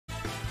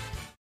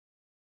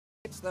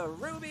the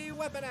Ruby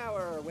Weapon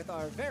Hour with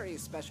our very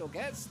special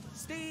guest,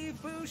 Steve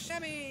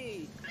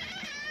Buscemi.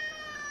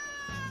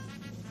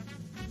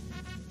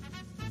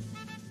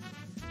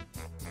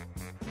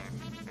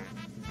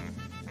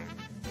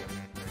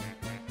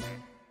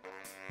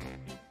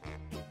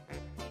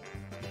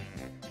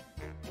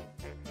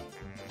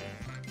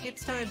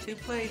 It's time to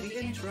play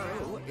the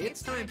intro.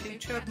 It's time to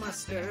chug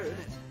mustard.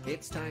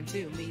 It's time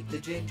to meet the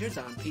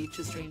gingers on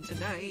Peach's stream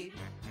tonight.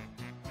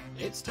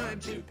 It's time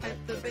to pet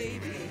the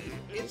baby.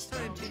 It's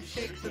time to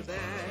shake the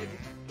bag.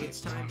 It's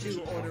time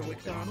to order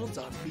McDonald's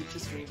on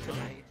Peach's stream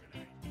tonight.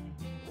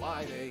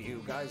 Why do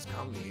you guys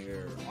come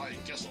here? I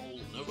guess I'll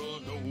never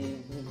know.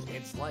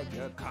 It's like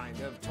a kind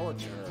of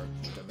torture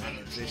to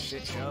manage this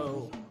shit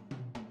show.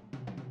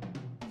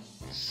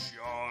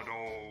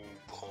 Shadow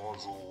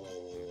puzzle.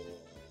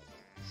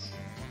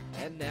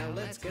 And now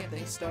let's get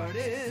things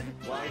started.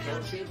 Why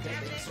don't you get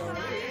things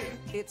started?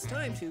 It's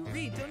time to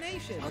read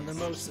donations on the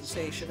most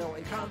sensational,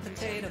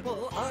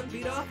 incontenable,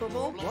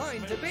 unbeatable,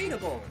 blind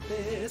debatable.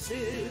 This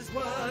is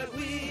what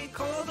we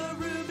call the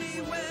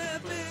Ruby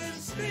Weapon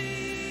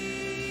Stream.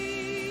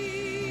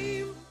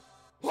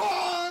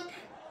 Why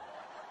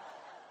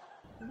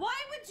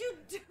would you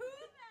do that?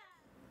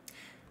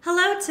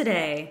 Hello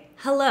today.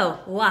 Hello.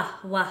 Wah,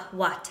 wah,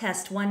 wah.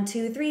 Test 1,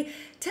 2, 3.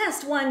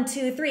 Test 1,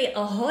 2, 3.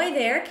 Ahoy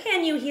there.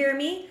 Can you hear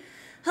me?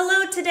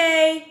 Hello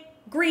today.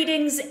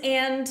 Greetings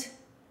and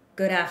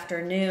good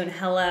afternoon.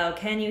 Hello.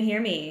 Can you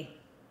hear me?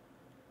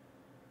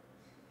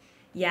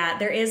 Yeah,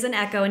 there is an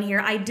echo in here.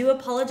 I do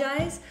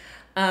apologize.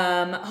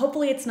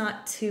 Hopefully it's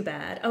not too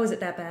bad. Oh, is it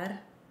that bad?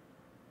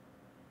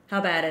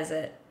 How bad is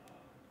it?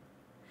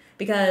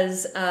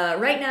 Because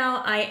right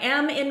now I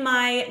am in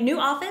my new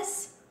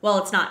office. Well,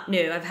 it's not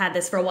new. I've had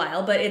this for a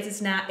while, but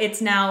it's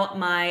now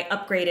my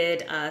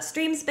upgraded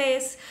stream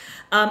space.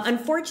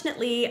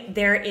 Unfortunately,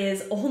 there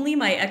is only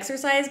my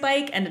exercise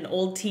bike and an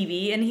old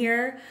TV in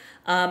here.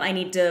 I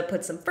need to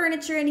put some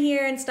furniture in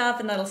here and stuff,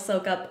 and that'll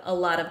soak up a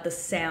lot of the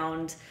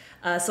sound.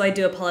 So I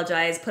do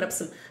apologize. Put up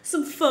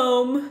some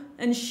foam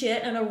and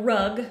shit and a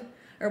rug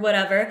or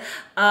whatever.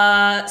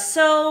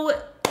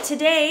 So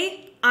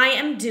today I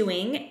am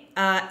doing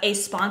a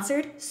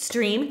sponsored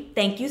stream.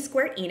 Thank you,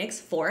 Square Enix,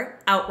 for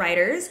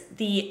Outriders,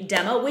 the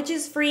demo, which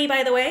is free,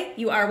 by the way.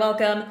 You are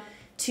welcome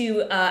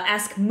to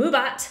ask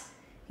Mubat.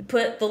 You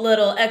put the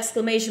little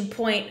exclamation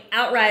point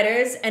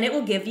Outriders, and it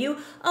will give you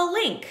a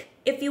link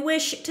if you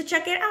wish to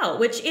check it out,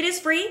 which it is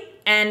free.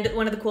 And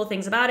one of the cool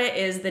things about it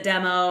is the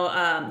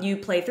demo, you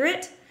play through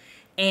it.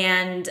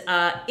 And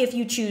if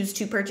you choose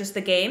to purchase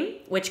the game,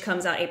 which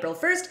comes out April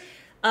 1st,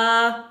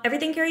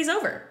 everything carries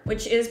over,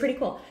 which is pretty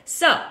cool.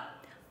 So,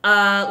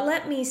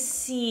 let me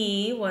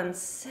see 1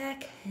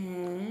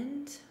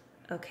 second.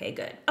 Okay,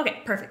 good.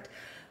 Okay, perfect.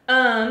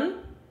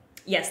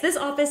 Yes, this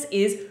office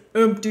is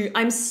empty.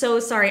 I'm so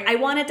sorry. I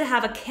wanted to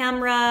have a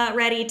camera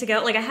ready to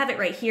go. Like, I have it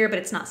right here, but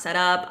it's not set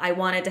up. I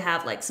wanted to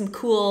have, like, some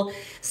cool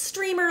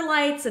streamer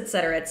lights,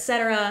 etc.,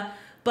 etc.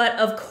 But,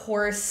 of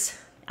course,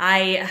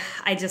 I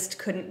just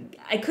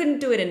couldn't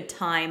do it in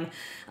time,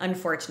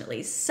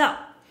 unfortunately. So,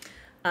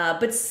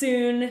 but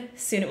soon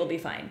it will be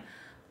fine.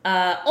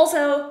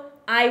 Also,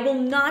 I will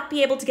not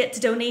be able to get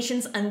to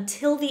donations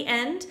until the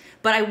end,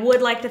 but I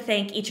would like to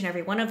thank each and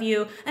every one of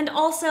you. And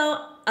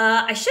also,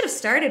 I should have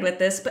started with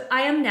this, but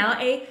I am now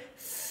a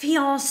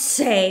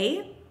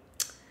fiance.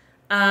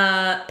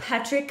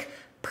 Patrick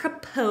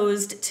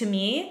proposed to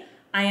me.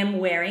 I am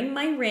wearing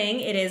my ring.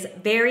 It is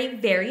very,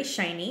 very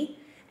shiny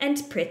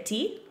and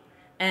pretty,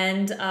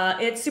 and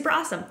it's super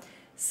awesome.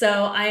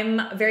 So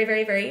I'm very,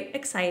 very, very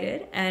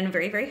excited and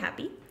very, very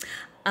happy.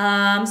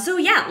 So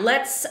yeah,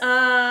 let's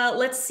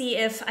see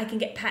if I can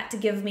get Pat to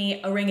give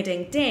me a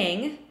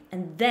ring-a-ding-ding,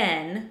 and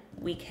then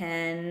we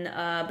can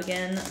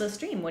begin the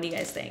stream. What do you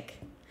guys think?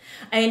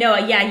 I know,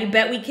 yeah, you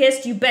bet we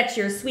kissed. You bet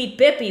your sweet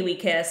bippy we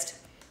kissed.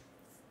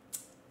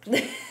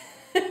 Yeah,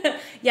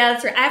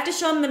 that's right. I have to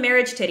show him the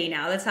marriage titty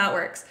now. That's how it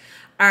works.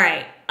 All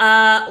right,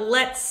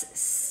 let's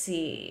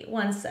see.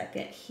 1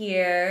 second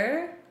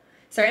here.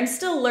 Sorry, I'm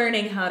still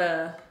learning how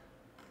to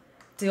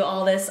do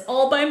all this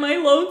all by my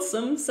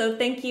lonesome. So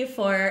thank you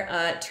for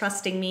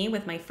trusting me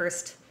with my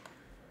first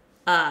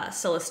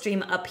solo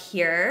stream up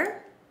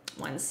here.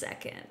 1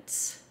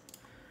 second.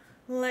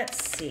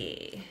 Let's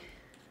see.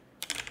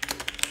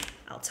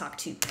 I'll talk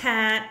to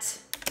Pat.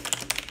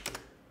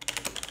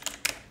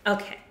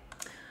 Okay.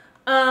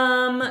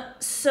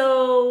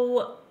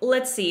 So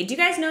let's see. Do you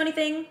guys know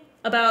anything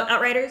about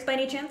Outriders by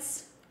any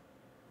chance?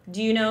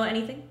 Do you know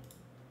anything?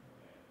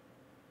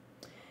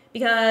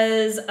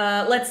 Because,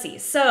 let's see.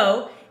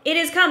 So, it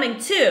is coming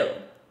to,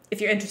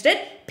 if you're interested,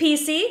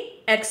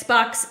 PC,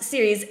 Xbox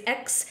Series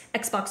X,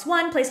 Xbox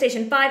One,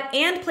 PlayStation 5,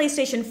 and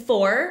PlayStation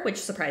 4, which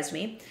surprised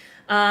me.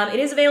 It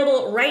is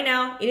available right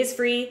now. It is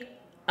free.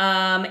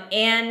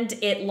 And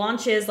it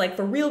launches, like,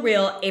 for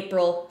real,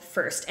 April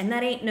 1st. And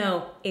that ain't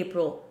no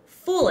April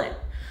Foolin'.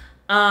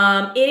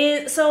 It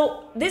is,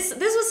 so this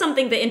was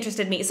something that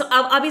interested me. So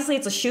obviously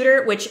it's a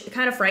shooter, which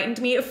kind of frightened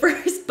me at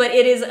first, but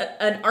it is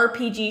an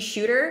RPG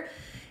shooter.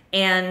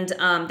 and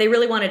they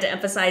really wanted to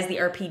emphasize the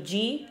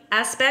RPG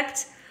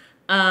aspect.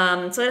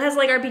 So it has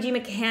like RPG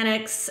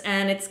mechanics,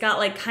 and it's got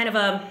like kind of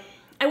a,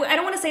 I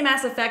don't want to say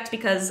Mass Effect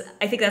because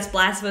I think that's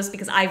blasphemous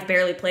because I've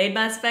barely played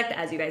Mass Effect,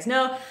 as you guys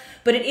know,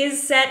 but it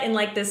is set in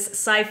like this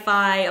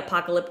sci-fi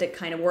apocalyptic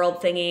kind of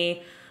world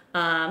thingy.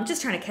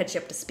 Just trying to catch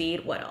you up to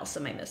speed. What else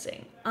am I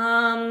missing?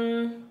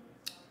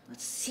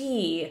 Let's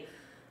see.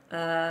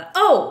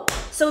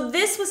 So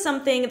this was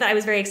something that I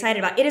was very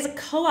excited about. It is a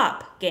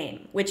co-op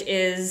game, which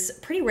is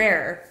pretty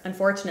rare,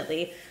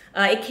 unfortunately.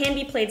 It can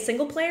be played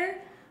single player,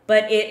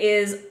 but it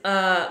is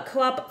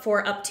co-op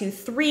for up to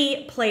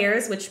 3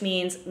 players, which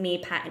means me,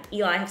 Pat, and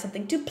Eli have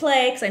something to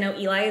play, because I know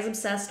Eli is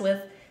obsessed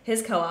with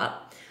his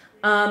co-op.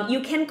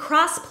 You can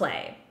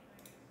cross-play,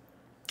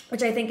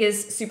 which I think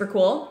is super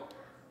cool.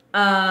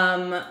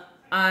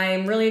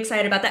 I'm really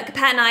excited about that.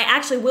 Pat and I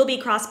actually will be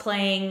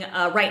cross-playing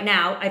right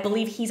now. I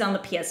believe he's on the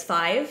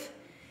PS5,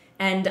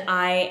 and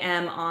I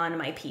am on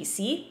my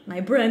PC, my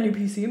brand new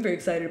PC I'm very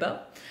excited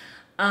about.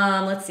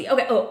 Let's see.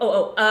 Okay,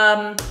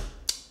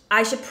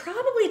 I should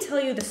probably tell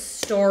you the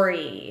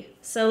story.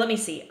 So let me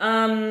see.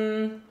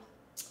 Hold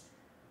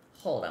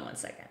on one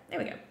second. There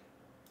we go.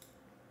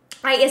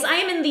 Yes, I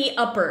am in the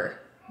upper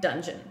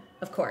dungeon,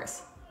 of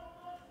course.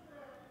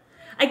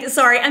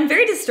 Sorry, I'm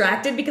very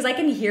distracted because I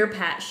can hear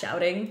Pat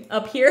shouting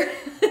up here.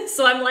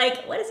 So I'm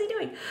like, what is he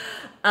doing?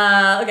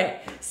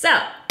 Okay, so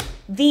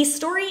the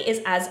story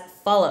is as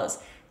follows.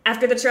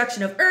 After the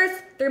destruction of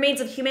Earth, the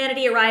remains of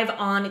humanity arrive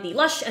on the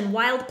lush and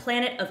wild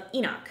planet of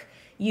Enoch.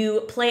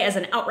 You play as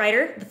an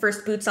outrider, the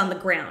first boots on the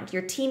ground.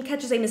 Your team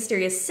catches a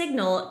mysterious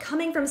signal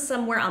coming from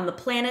somewhere on the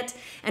planet,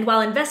 and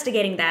while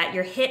investigating that,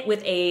 you're hit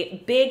with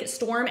a big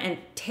storm and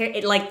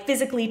it like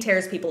physically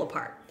tears people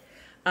apart.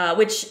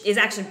 Which is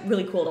actually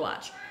really cool to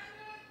watch.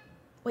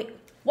 Wait,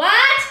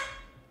 what?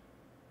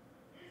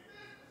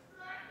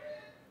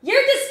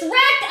 You're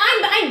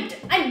distracted.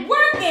 I'm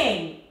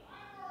working.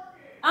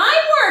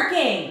 I'm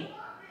working.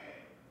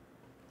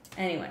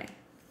 Anyway,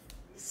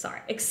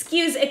 sorry.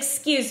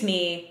 Excuse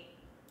me.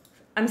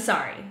 I'm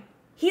sorry.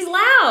 He's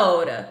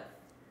loud.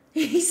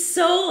 He's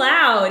so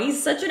loud.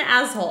 He's such an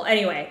asshole.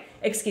 Anyway,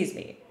 excuse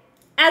me.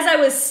 As I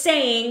was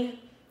saying,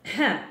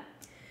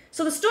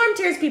 so the storm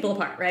tears people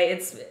apart, right?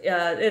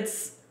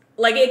 It's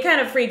like, it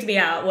kind of freaked me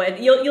out.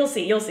 When you'll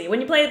see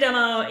when you play the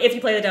demo. If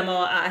you play the demo,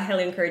 I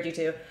highly encourage you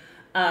to.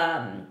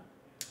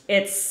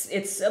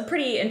 It's a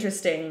pretty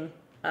interesting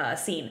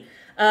scene.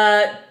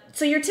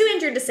 So you're too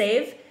injured to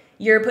save.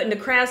 You're put into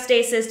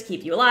cryostasis to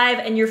keep you alive,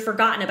 and you're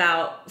forgotten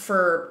about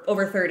for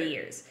over 30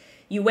 years.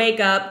 You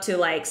wake up to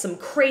like some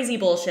crazy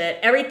bullshit.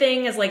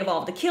 Everything has like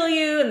evolved to kill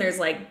you, and there's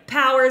like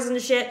powers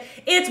and shit.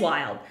 It's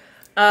wild.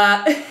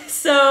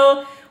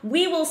 So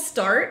we will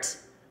start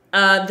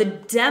the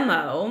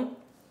demo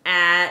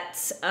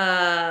at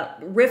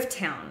Rift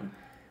Town,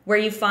 where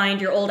you find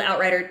your old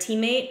Outrider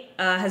teammate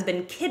has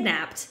been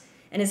kidnapped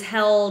and is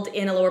held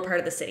in a lower part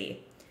of the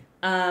city.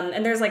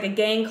 And there's like a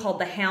gang called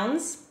the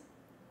Hounds.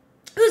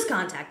 Who's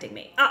contacting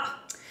me?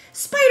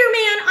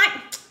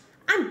 Spider-Man,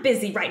 I'm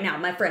busy right now,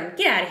 my friend.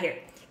 Get out of here.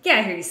 Get out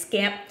of here, you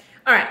scamp.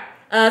 All right,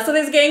 so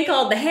there's a gang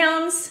called the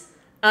Hounds,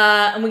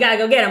 and we gotta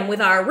go get them with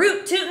our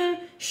root-tootin'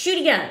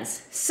 shooty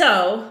guns.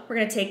 So we're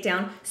gonna take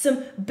down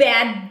some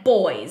bad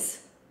boys.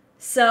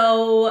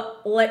 So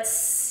let's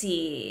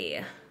see.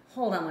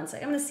 Hold on one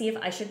second. I'm gonna see if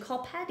I should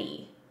call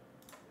Patty.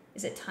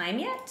 Is it time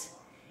yet?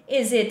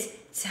 Is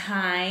it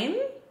time?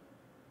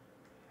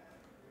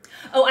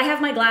 Oh, I have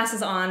my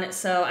glasses on,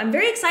 so I'm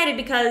very excited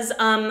because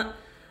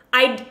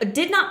I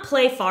did not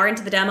play far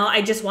into the demo.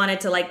 I just wanted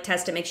to like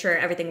test it, make sure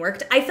everything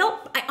worked. I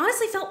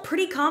honestly felt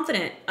pretty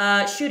confident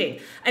shooting.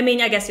 I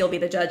mean, I guess you'll be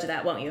the judge of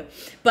that, won't you?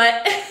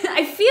 But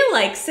I feel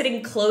like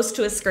sitting close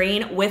to a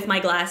screen with my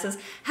glasses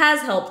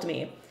has helped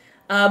me.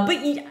 But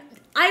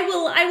I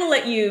will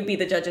let you be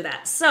the judge of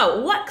that.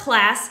 So, what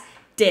class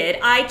did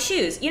I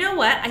choose? You know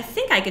what? I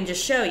think I can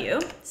just show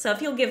you. So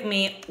if you'll give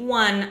me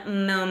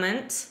one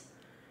moment,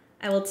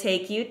 I will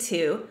take you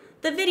to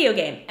the video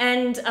game.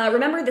 And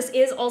remember, this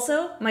is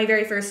also my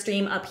very first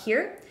stream up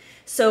here.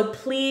 So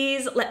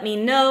please let me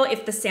know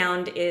if the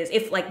sound is,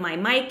 if like my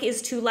mic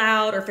is too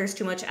loud or if there's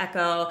too much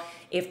echo,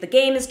 if the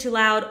game is too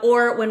loud,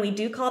 or when we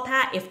do call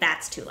Pat, if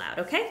that's too loud,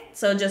 okay?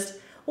 So just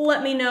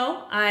let me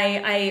know.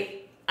 I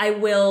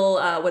will,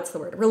 what's the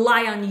word?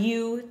 Rely on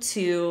you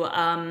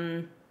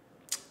to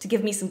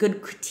give me some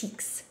good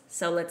critiques.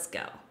 So let's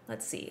go.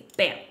 Let's see.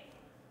 Bam.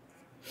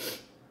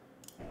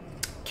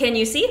 Can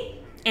you see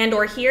and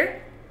or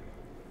hear?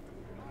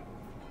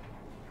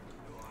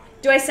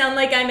 Do I sound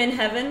like I'm in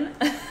heaven?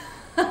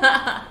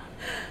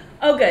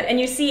 Oh, good. And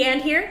you see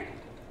and hear?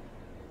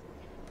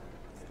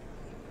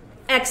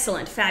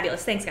 Excellent.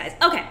 Fabulous. Thanks, guys.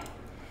 Okay.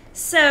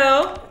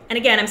 So, and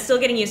again, I'm still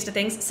getting used to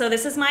things. So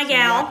this is my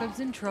gal. Jakob's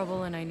in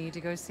trouble and I need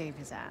to go save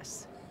his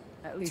ass.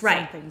 At least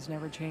right. Some things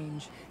never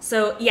change.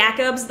 So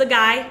Jakob's the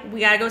guy.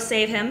 We gotta go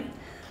save him.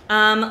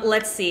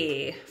 Let's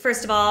see.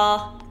 First of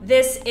all,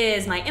 this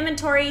is my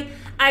inventory.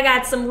 I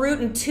got some root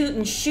and toot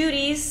and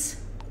shooties.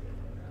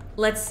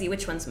 let's see,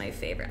 which one's my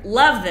favorite?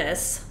 Love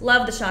this.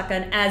 Love the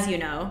shotgun, as you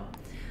know.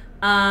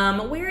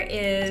 Where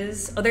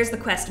is... Oh, there's the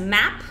quest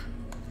map.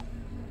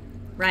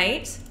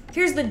 Right?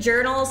 Here's the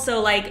journal.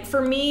 So, like,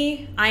 for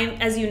me,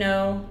 as you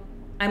know,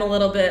 I'm a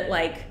little bit,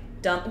 like,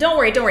 dumb. Don't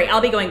worry.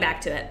 I'll be going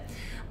back to it.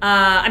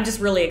 I'm just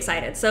really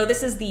excited. So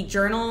this is the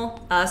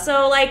journal.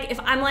 So, like, if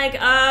I'm like,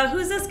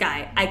 who's this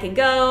guy? I can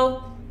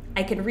go.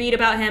 I can read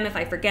about him if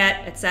I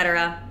forget,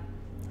 etc.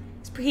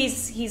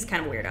 He's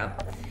kind of weirdo.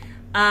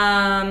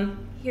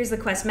 Here's the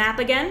quest map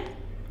again.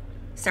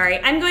 Sorry,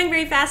 I'm going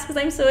very fast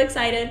because I'm so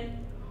excited.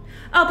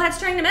 Oh, Pat's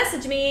trying to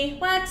message me.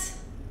 What?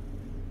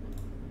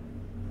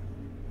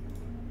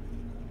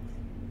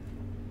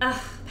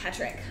 Ugh,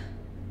 Patrick.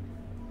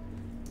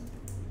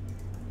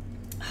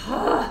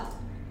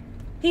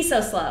 He's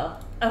so slow.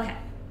 Okay.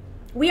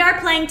 We are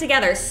playing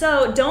together,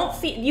 so don't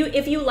feel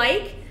if you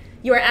like,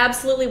 you are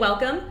absolutely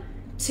welcome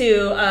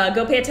to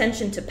go pay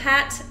attention to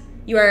Pat.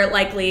 You are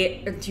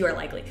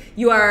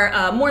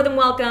more than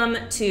welcome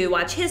to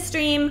watch his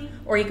stream,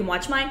 or you can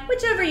watch mine,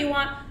 whichever you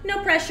want.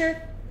 No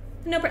pressure.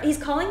 He's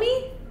calling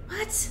me?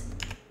 What?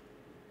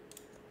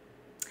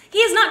 He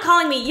is not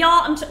calling me,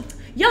 y'all.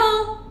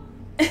 Y'all.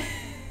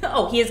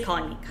 Oh, he is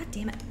calling me. God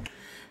damn it.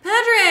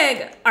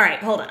 Patrick. All right,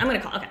 hold on. I'm gonna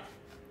call. Okay.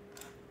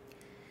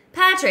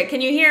 Patrick,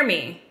 can you hear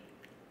me?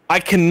 I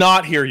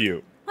cannot hear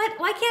you. What?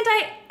 Why can't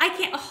I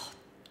can't. Oh,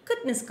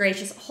 goodness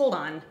gracious. Hold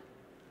on.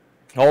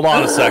 Hold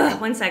on a second.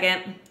 1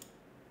 second.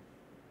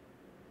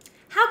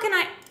 How can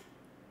I...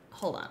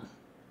 Hold on.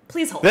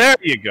 Please hold. There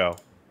you go.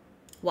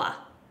 Wah.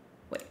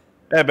 Wait.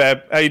 Hey,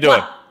 babe. How you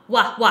doing?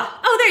 Wah.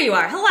 Oh, there you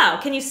are. Hello.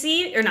 Can you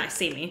see... Or not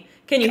see me.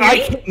 Can you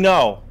hear me?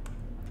 No.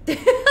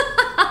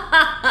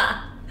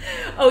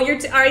 Oh,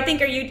 I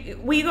think, are you...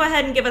 Will you go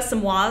ahead and give us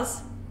some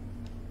wahs?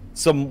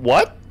 Some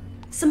what?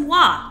 Some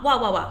wah.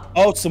 Wah.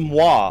 Oh, some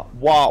wah.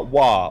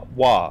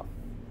 Wah.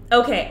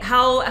 Okay.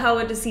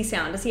 How does he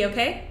sound? Is he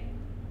okay?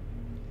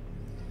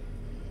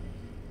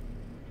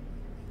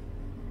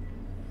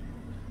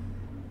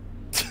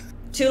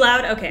 Too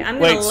loud? Okay, I'm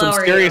gonna lower you. Wait, some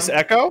serious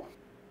echo?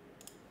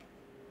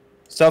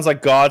 Sounds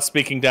like God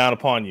speaking down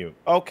upon you.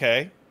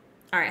 Okay.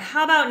 All right,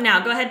 how about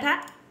now? Go ahead,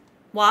 Pat.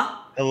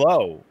 Wah.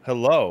 Hello.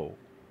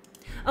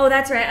 Oh,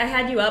 that's right. I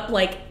had you up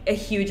like a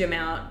huge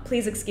amount.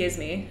 Please excuse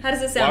me. How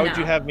does it sound now? Why would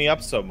you have me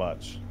up so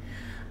much?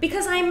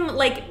 Because I'm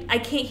like, I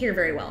can't hear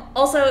very well.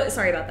 Also,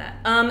 sorry about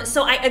that.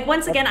 So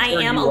once again, I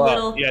am a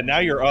little... Yeah, now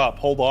you're up.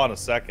 Hold on a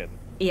second.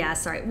 Yeah,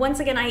 sorry. Once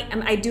again,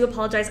 I do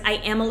apologize. I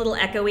am a little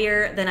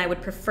echoier than I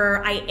would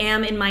prefer. I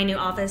am in my new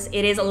office.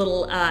 It is a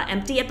little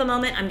empty at the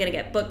moment. I'm gonna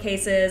get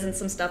bookcases and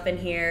some stuff in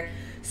here,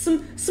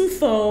 some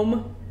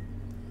foam.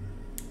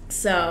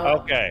 So.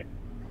 Okay,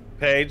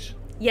 Paige.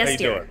 Yes, how you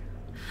dear. doing?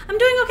 I'm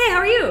doing okay. How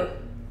are you?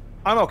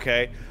 I'm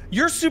okay.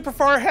 You're super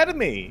far ahead of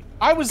me.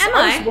 I was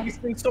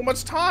wasting so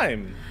much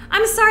time.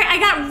 I'm sorry. I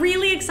got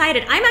really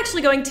excited. I'm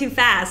actually going too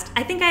fast.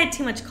 I think I had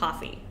too much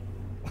coffee.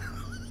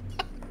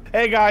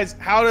 Hey guys,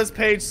 how does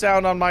Paige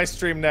sound on my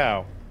stream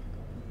now?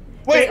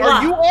 Wait,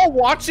 are you all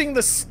watching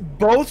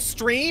both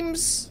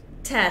streams?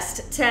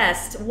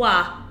 Test.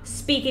 Wah.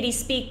 Speakity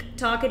speak,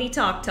 talkity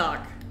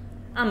talk.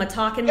 I'm a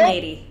talking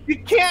lady.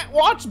 You can't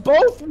watch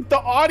both with the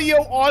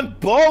audio on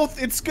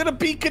both. It's gonna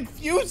be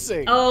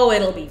confusing. Oh,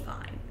 it'll be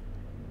fine.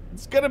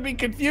 It's gonna be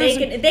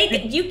confusing.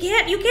 You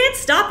can't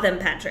stop them,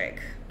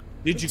 Patrick.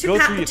 Did you go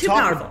through your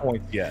talking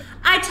points yet?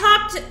 I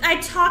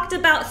talked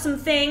about some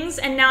things,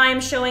 and now I'm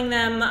showing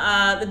them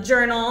the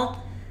journal,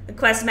 the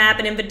quest map,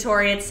 and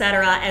inventory,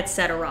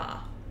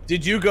 etc.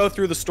 Did you go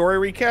through the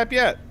story recap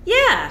yet?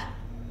 Yeah.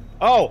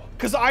 Oh,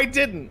 because I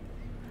didn't.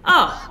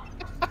 Oh.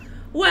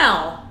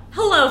 Well,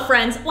 hello,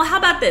 friends. Well, how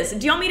about this?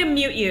 Do you want me to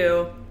mute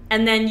you,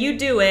 and then you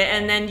do it,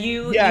 and then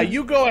you... Yeah,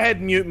 you go ahead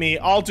and mute me.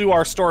 I'll do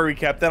our story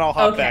recap, then I'll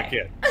hop back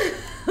in.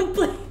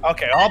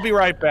 Okay, I'll be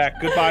right back.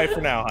 Goodbye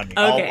for now, honey.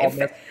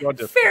 Okay.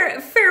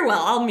 Farewell.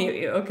 I'll mute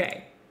you.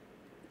 Okay.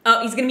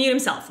 Oh, he's gonna mute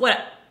himself.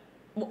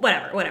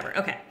 Whatever.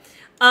 Okay.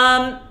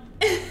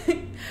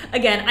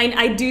 Again,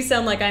 I do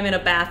sound like I'm in a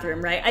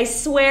bathroom, right? I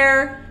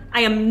swear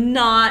I am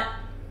not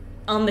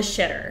on the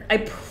shitter. I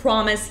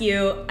promise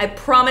you,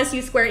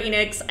 Square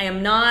Enix, I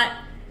am not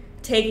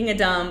taking a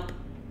dump.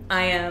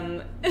 I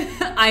am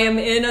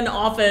in an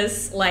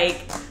office,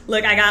 like,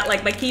 look, I got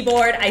like my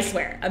keyboard, I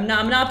swear. I'm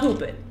not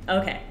pooping.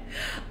 Okay.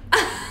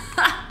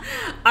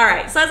 All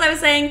right, so as I was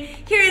saying,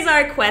 here is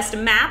our quest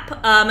map.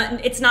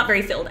 It's not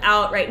very filled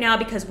out right now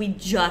because we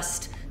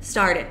just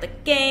started the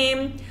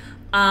game.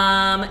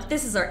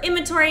 This is our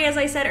inventory, as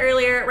I said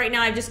earlier. Right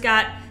now I've just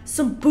got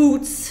some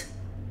boots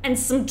and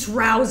some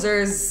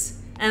trousers,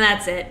 and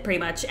that's it, pretty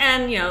much.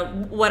 And, you know,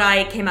 what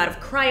I came out of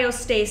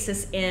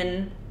cryostasis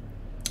in.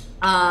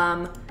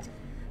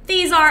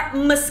 These are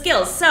my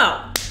skills.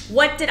 So,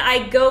 what did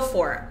I go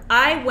for?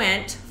 I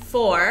went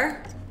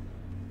for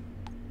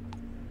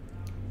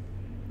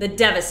the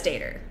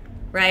Devastator,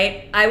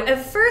 right?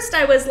 At first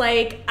I was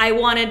like, I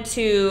wanted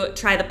to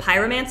try the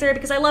Pyromancer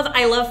because I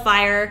love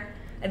fire.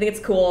 I think it's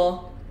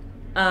cool.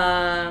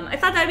 I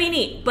thought that'd be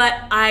neat, but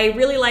I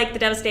really like the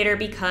Devastator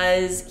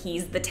because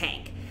he's the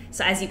tank.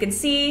 So as you can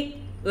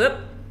see,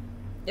 so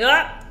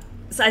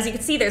as you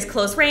can see, there's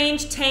close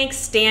range, tank,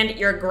 stand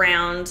your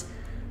ground.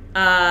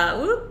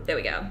 There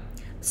we go.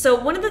 So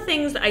one of the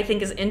things that I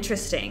think is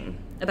interesting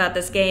about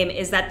this game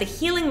is that the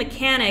healing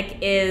mechanic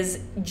is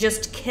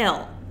just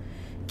kill.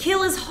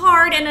 Kill as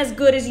hard and as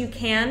good as you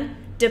can,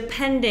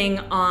 depending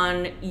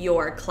on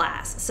your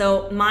class.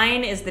 So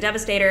mine is the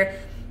Devastator.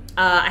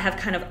 I have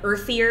kind of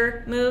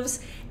earthier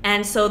moves.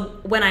 And so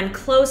when I'm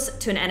close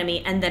to an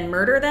enemy and then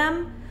murder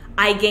them,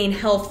 I gain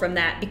health from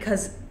that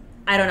because,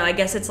 I don't know, I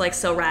guess it's like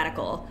so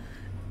radical.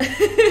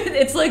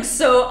 It's like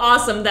so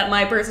awesome that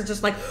my person's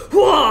just like,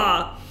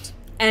 whoa,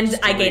 and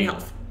I gain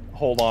health.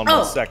 Hold on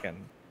 1 second.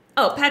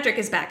 Oh, Patrick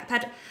is back.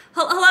 Patrick,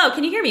 hello,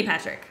 can you hear me,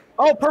 Patrick?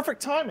 Oh,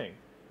 perfect timing.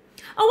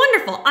 Oh,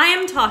 wonderful. I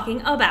am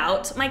talking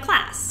about my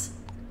class.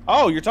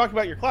 Oh, you're talking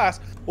about your class.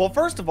 Well,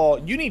 first of all,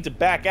 you need to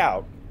back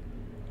out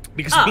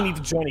because we need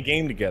to join a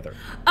game together.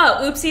 Oh,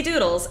 oopsie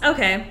doodles.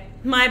 Okay,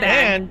 my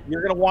bad. And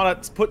you're going to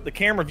want to put the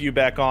camera view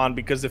back on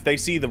because if they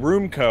see the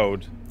room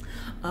code,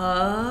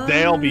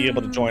 they'll be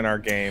able to join our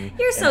game.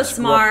 You're so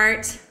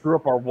smart. Screw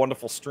up our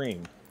wonderful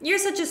stream. You're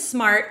such a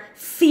smart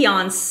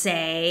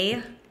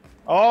fiance.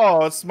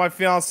 Oh, it's my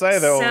fiance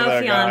though. So over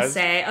there,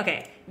 fiance. Guys.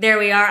 Okay, there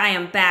we are. I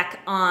am back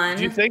on.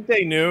 Do you think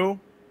they knew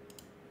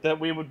that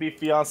we would be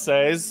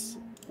fiancés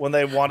when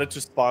they wanted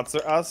to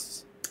sponsor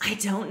us? I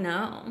don't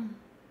know.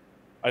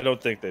 I don't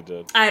think they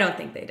did. I don't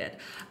think they did.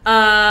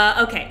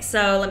 Okay,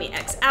 so let me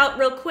X out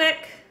real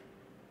quick.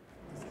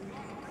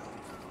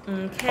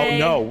 Okay. Oh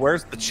no,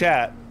 where's the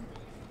chat?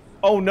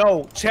 Oh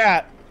no,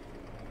 chat.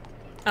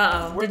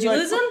 Uh-oh. Did you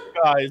lose him?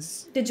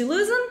 Guys. Did you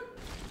lose him?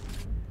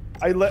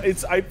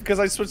 Because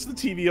I switched the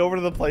TV over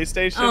to the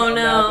PlayStation. Oh and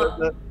no. Now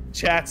the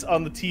chat's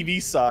on the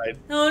TV side.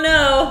 Oh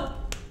no.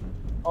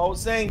 Oh,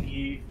 Zangief,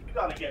 you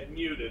gotta get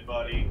muted,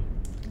 buddy.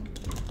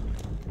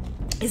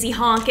 Is he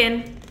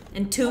honking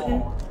and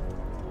tooting?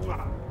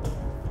 Oh.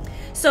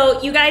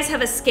 So you guys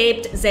have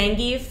escaped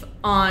Zangief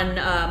on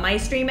my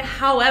stream.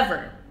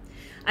 However,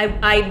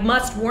 I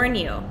must warn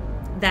you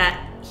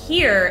that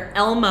here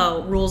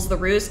Elmo rules the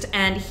roost,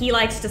 and he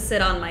likes to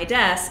sit on my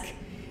desk,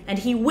 and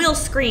he will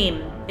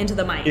scream into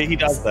the mic. Yeah, he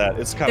does that.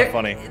 It's kind of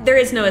funny. There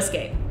is no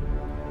escape.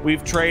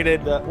 We've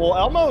traded. Well,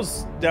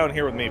 Elmo's down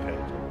here with me, Paige.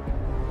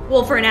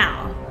 Well, for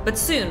now, but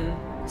soon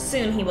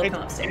he will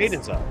come upstairs.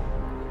 Aiden's up.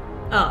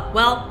 Oh,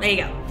 well, there you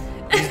go.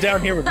 He's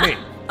down here with me.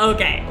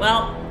 Okay,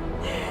 well,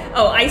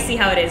 oh, I see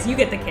how it is. You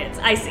get the kids.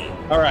 I see.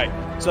 All right,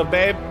 so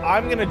babe,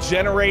 I'm gonna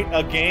generate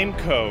a game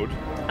code.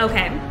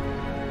 Okay.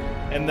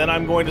 And then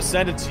I'm going to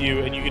send it to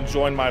you, and you can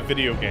join my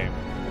video game.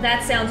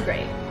 That sounds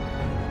great.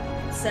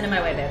 Send it my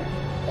way, babe.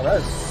 Oh,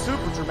 that is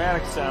super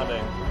dramatic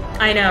sounding.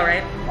 I know,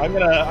 right? I'm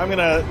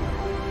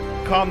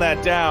gonna calm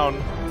that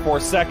down for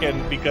a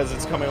second because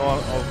it's coming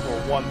on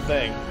for one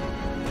thing.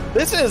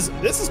 This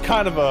is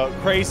kind of a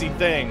crazy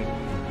thing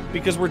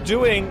because we're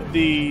doing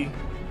the.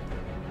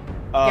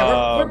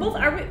 Yeah, we're both.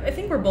 I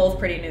think we're both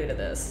pretty new to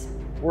this.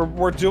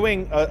 We're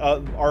doing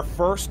our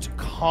first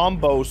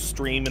combo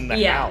stream in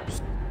the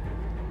house.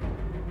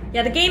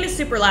 Yeah, the game is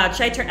super loud.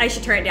 I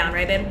should turn it down,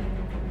 right, babe?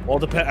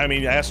 Well, I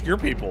mean, ask your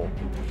people.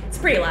 It's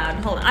pretty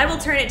loud. Hold on. I will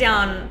turn it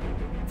down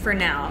for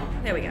now.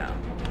 There we go.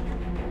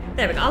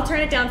 There we go. I'll turn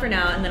it down for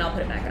now, and then I'll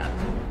put it back up.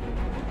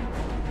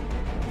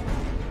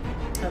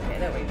 Okay,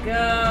 there we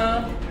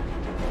go.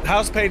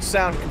 How's Paige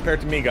sound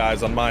compared to me,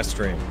 guys, on my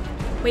stream?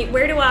 Wait,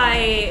 where do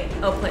I...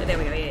 Oh, play. There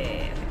we go. Yeah.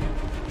 Okay.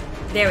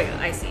 There we go.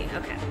 I see.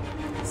 Okay.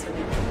 So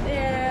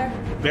there.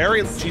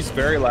 She's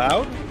very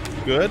loud.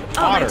 Good.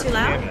 Oh, am I too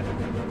loud?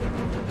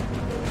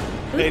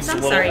 Oops,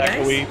 I'm sorry, guys.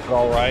 Echoey, but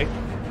all right.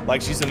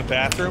 Like she's in the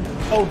bathroom.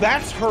 Oh,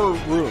 that's her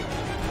room.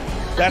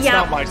 That's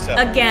not my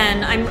setup.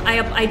 Again,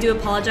 I do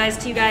apologize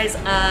to you guys.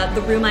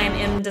 The room I am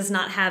in does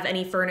not have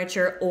any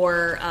furniture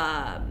or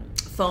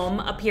foam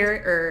up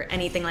here or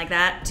anything like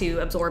that to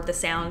absorb the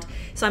sound.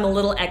 So I'm a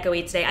little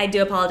echoey today. I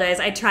do apologize.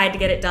 I tried to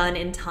get it done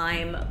in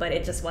time, but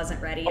it just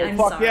wasn't ready. Oh, I'm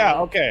fuck sorry.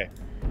 Yeah, okay.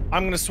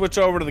 I'm gonna switch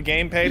over to the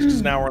game page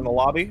because now we're in the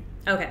lobby.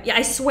 Okay. Yeah,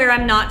 I swear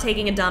I'm not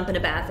taking a dump in a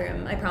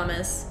bathroom. I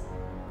promise.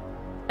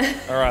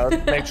 All right,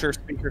 let's make sure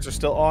speakers are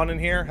still on in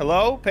here.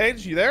 Hello,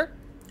 Paige, you there?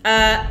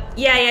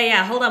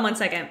 Yeah. Hold on 1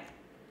 second.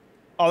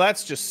 Oh,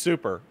 that's just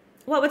super.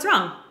 What's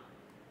wrong?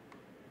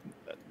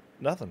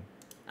 Nothing.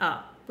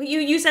 Oh, well,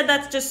 you said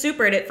that's just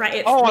super.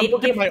 I'm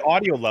looking at my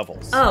audio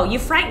levels. Oh, you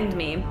frightened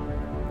me.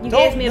 You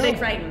gave me a big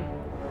frighten.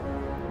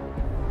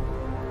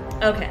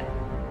 Okay.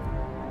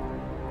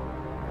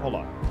 Hold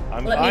on.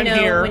 I'm Let me know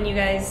here. when you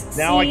guys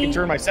Now I can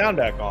turn my sound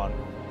back on.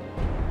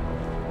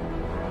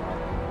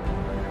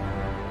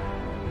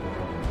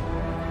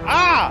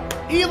 Ah!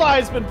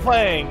 Eli's been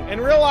playing and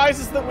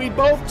realizes that we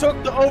both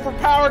took the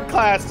overpowered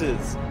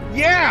classes.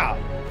 Yeah!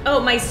 Oh,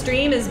 my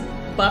stream is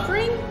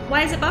buffering?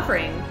 Why is it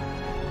buffering?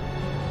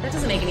 That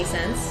doesn't make any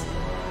sense.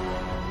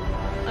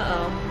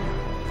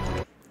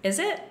 Uh-oh. Is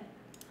it?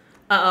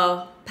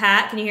 Uh-oh.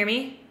 Pat, can you hear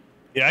me?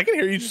 Yeah, I can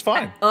hear you just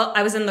fine. Oh,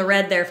 I was in the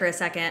red there for a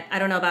second. I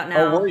don't know about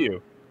now. Oh, were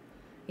you?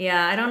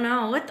 Yeah, I don't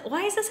know.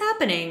 Why is this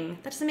happening?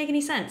 That doesn't make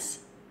any sense.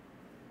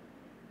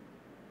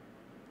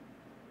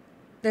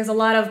 There's a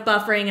lot of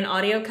buffering and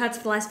audio cuts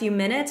for the last few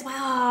minutes.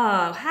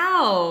 Wow,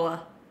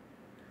 how?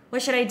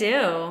 What should I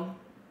do?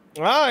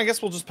 Well, I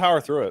guess we'll just power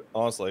through it,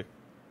 honestly.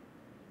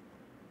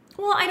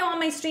 Well, I don't want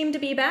my stream to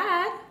be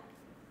bad.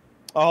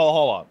 Oh,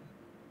 hold on.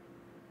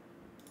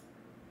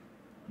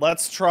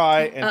 Let's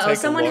try and take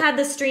someone a look. had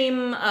the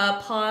stream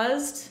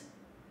paused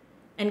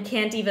and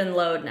can't even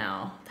load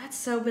now. That's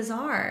so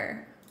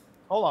bizarre.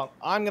 Hold on.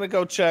 I'm going to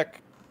go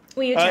check.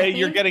 Will you check me?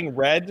 You're getting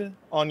red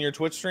on your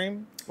Twitch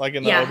stream? Like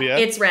in the yeah,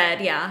 OBS? it's red,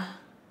 yeah.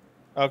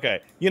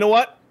 Okay. You know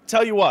what?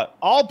 Tell you what.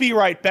 I'll be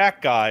right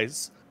back,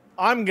 guys.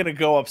 I'm going to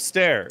go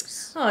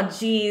upstairs. Oh,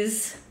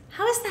 jeez.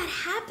 How is that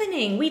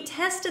happening? We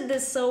tested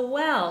this so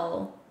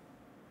well.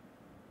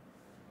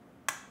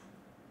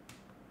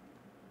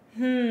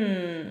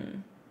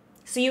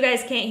 So you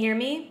guys can't hear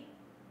me?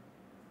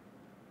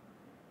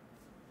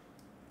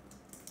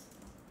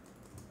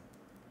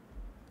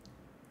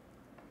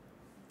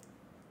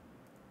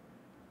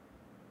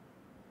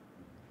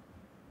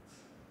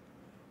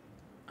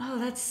 Oh,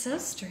 that's so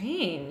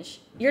strange.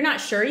 You're not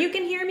sure you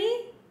can hear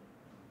me?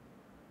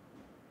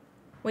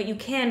 Wait, you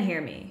can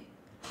hear me.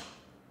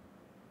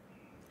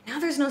 Now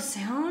there's no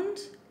sound?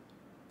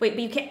 Wait,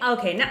 but you can't...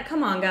 Okay, now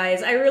come on,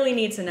 guys. I really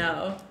need to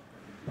know.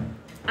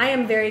 I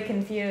am very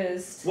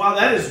confused. Wow,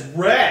 that is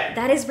red.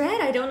 That is red.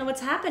 I don't know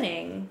what's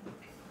happening.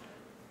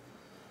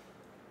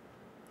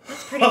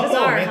 That's pretty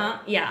bizarre, man. huh?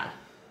 Yeah.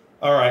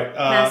 All right.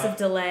 Massive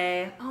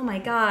delay. Oh my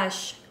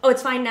gosh. Oh,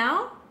 it's fine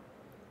now?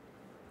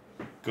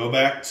 Go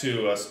back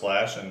to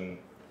Splash and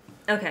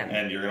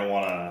Okay. you're going to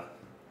want to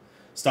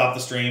stop the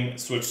stream,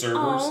 switch servers,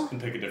 Oh.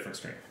 and pick a different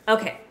stream.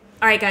 Okay.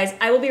 All right, guys.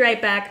 I will be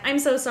right back. I'm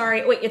so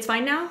sorry. Wait, it's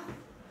fine now?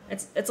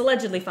 It's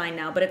allegedly fine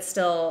now, but it's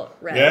still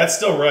red. Yeah, it's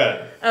still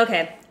red.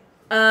 Okay.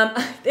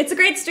 It's a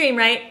great stream,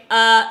 right?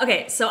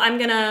 Okay, so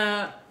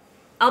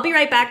I'll be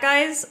right back,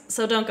 guys,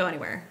 so don't go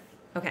anywhere.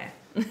 Okay.